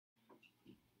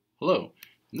Hello.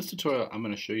 In this tutorial, I'm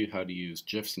going to show you how to use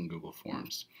GIFs in Google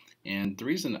Forms. And the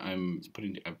reason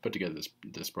I've put together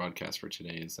this broadcast for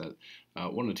today is that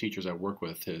one of the teachers I work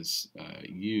with has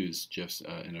used GIFs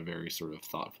in a very sort of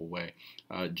thoughtful way.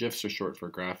 GIFs are short for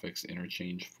Graphics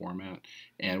Interchange Format,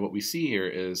 and what we see here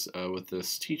is with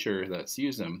this teacher that's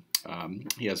used them,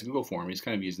 he has a Google form. He's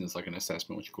kind of using this like an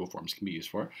assessment, which Google Forms can be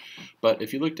used for. But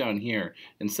if you look down here,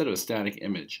 instead of a static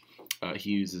image,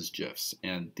 he uses GIFs,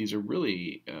 and these are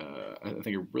really, I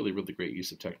think, a really great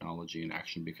use of technology in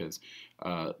action because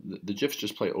the GIFs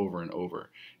just play over and over,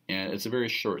 and it's a very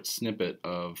short snippet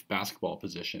of basketball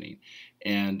positioning,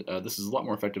 and this is a lot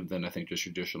more effective than I think just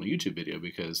traditional YouTube video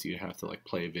because you have to like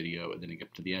play a video and then you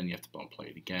get to the end, you have to play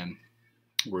it again.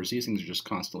 Whereas these things are just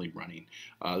constantly running.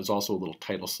 There's also a little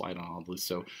title slide on all this.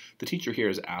 So the teacher here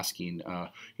is asking,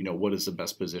 what is the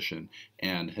best position,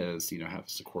 and has,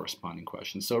 has a corresponding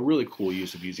question. So a really cool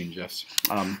use of using GIFs.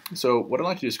 So what I'd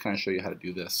like to do is kind of show you how to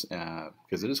do this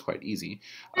because it is quite easy.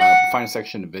 Find a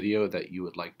section of video that you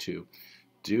would like to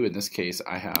do. In this case,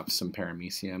 I have some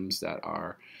parameciums that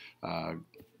are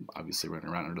obviously running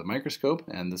around under the microscope,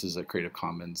 and this is a Creative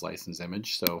Commons licensed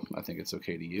image, so I think it's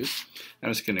okay to use.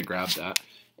 I'm just going to grab that,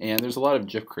 and there's a lot of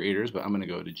GIF creators, but I'm going to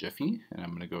go to Jiffy, and I'm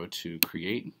going to go to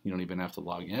Create. You don't even have to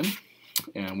log in,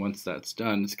 and once that's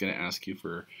done, it's going to ask you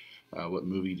for what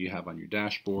movie do you have on your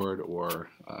dashboard or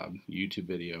YouTube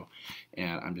video,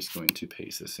 and I'm just going to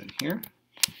paste this in here,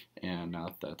 and now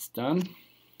that that's done,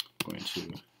 I'm going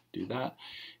to do that,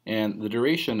 and the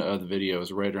duration of the video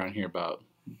is right around here, about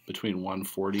between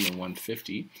 140 and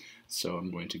 150. So I'm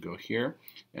going to go here,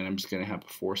 and I'm just going to have a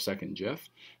 4-second GIF.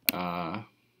 I'm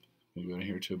going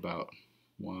here to about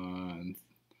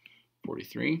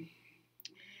 143.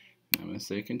 I'm going to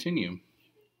say continue.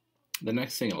 The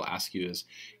next thing it'll ask you is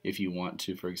if you want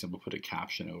to, for example, put a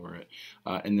caption over it.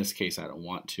 In this case, I don't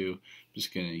want to. I'm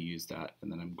just going to use that,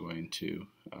 and then I'm going to,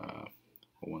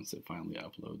 once it finally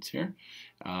uploads here,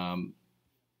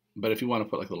 but if you want to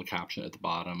put like a little caption at the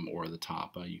bottom or the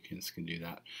top, you can do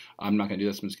that. I'm not going to do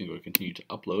this. I'm just going to go continue to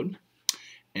upload.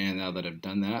 And now that I've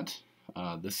done that,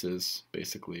 this is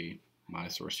basically my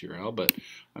source URL, but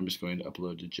I'm just going to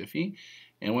upload to Jiffy.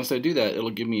 And once I do that, it'll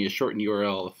give me a shortened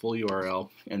URL, a full URL,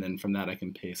 and then from that I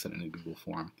can paste it in a Google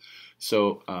form.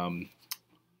 So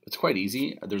it's quite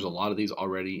easy. There's a lot of these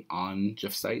already on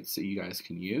GIF sites that you guys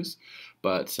can use,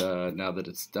 but now that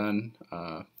it's done,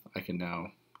 I can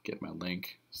now get my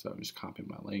link. So I'm just copying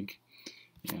my link,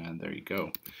 and there you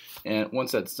go. And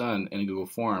once that's done in a Google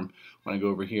form, when I go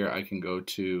over here, I can go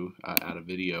to add a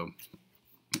video,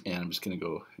 and I'm just going to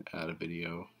go add a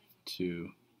video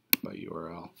to my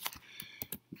URL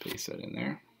and paste that in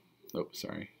there. Oh,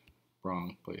 sorry,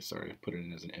 wrong place. Sorry, I put it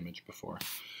in as an image before.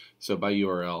 So by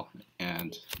URL,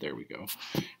 and there we go.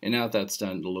 And now that that's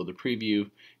done, it'll load the preview,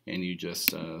 and you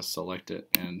just select it,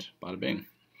 and bada bing.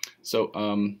 So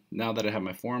now that I have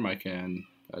my form, I can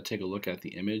take a look at the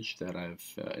image that I've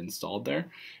installed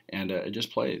there, and it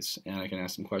just plays. And I can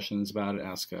ask some questions about it,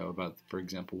 ask about, for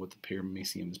example, what the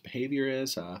paramecium's behavior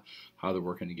is, how they're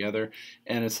working together,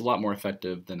 and it's a lot more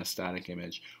effective than a static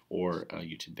image or a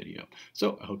YouTube video.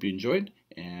 So I hope you enjoyed,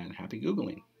 and happy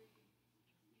Googling.